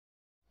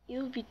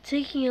You'll be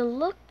taking a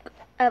look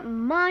at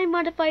my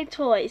modified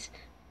toys,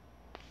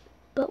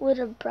 but with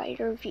a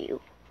brighter view.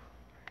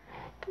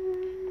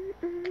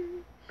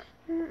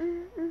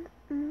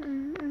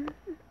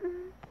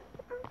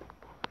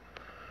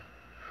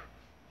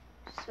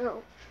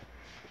 So,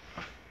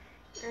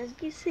 as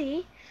you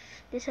see,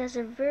 this has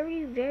a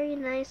very, very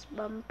nice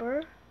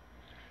bumper,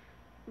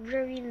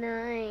 very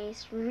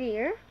nice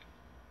rear.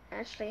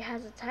 Actually, it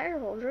has a tire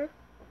holder,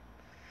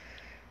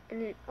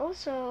 and it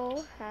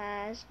also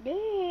has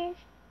this.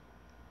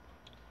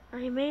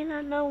 I may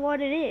not know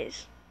what it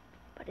is,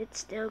 but it's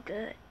still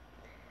good.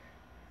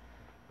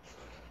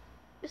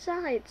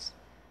 Besides,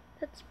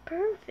 that's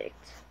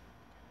perfect.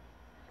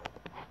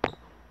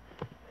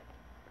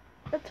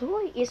 The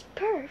toy is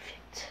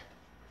perfect.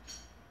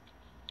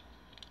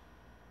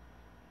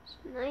 It's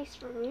nice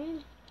for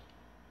me.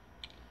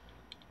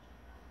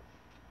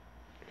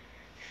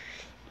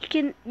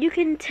 You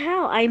can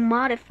tell I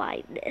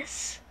modified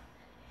this.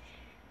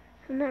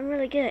 I'm not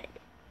really good.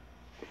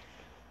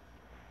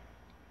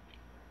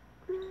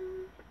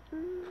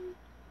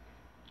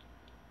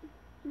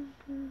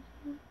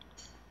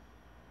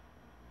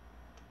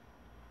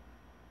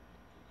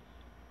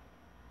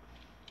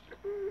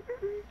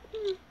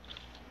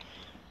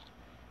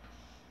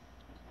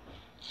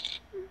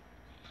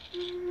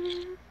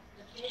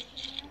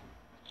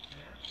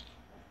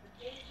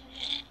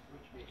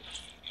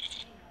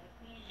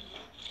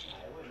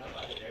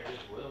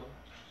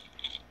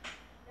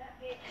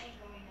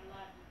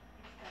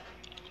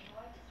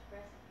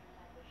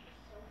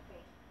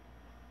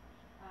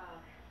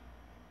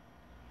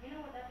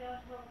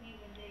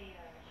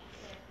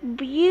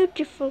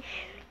 Beautiful.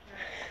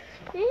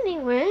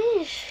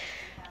 Anyways,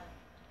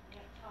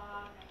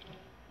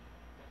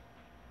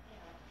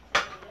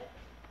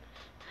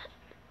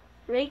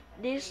 rate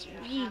this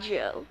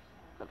video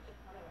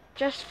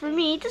just for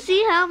me to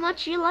see how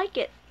much you like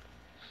it.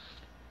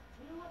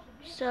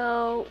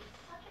 So,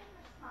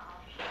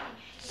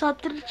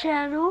 sub to the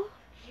channel,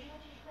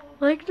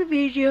 like the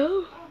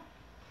video,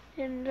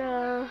 and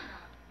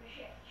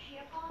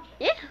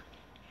yeah.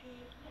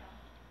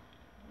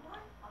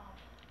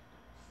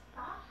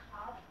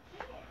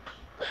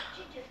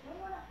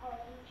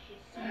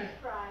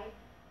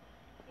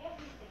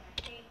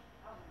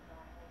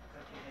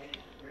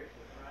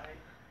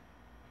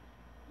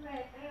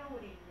 Right, I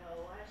already know.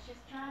 I was just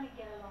trying to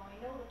get along.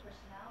 I know the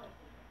personality.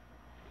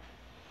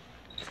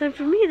 It's time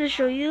for me to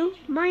show you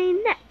my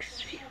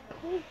next video.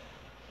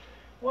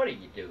 What are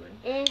you doing?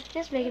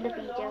 Just making a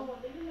video.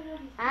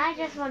 I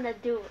just want to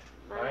do it.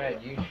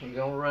 Alright, you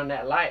gonna run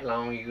that light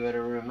long, you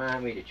gotta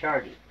remind me to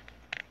charge it.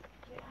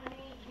 Honey,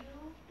 you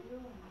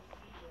ruined this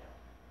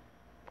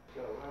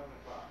video.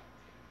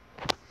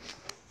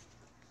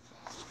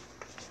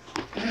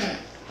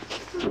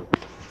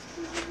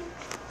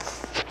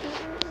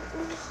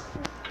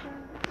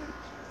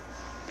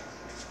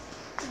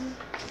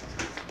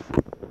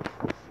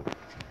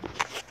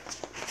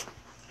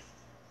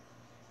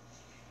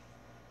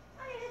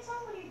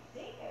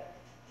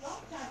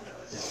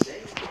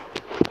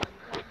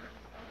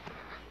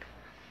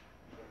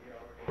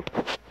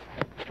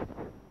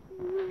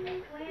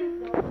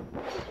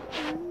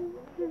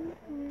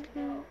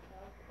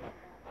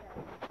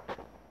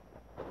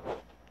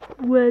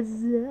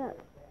 What's up?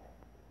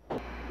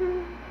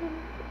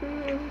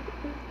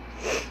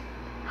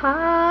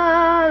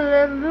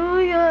 Hallelujah,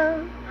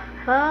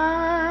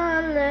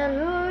 hallelujah,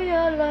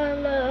 la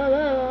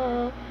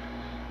la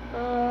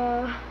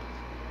la.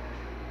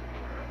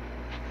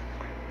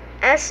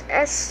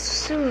 SS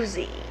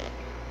Susie.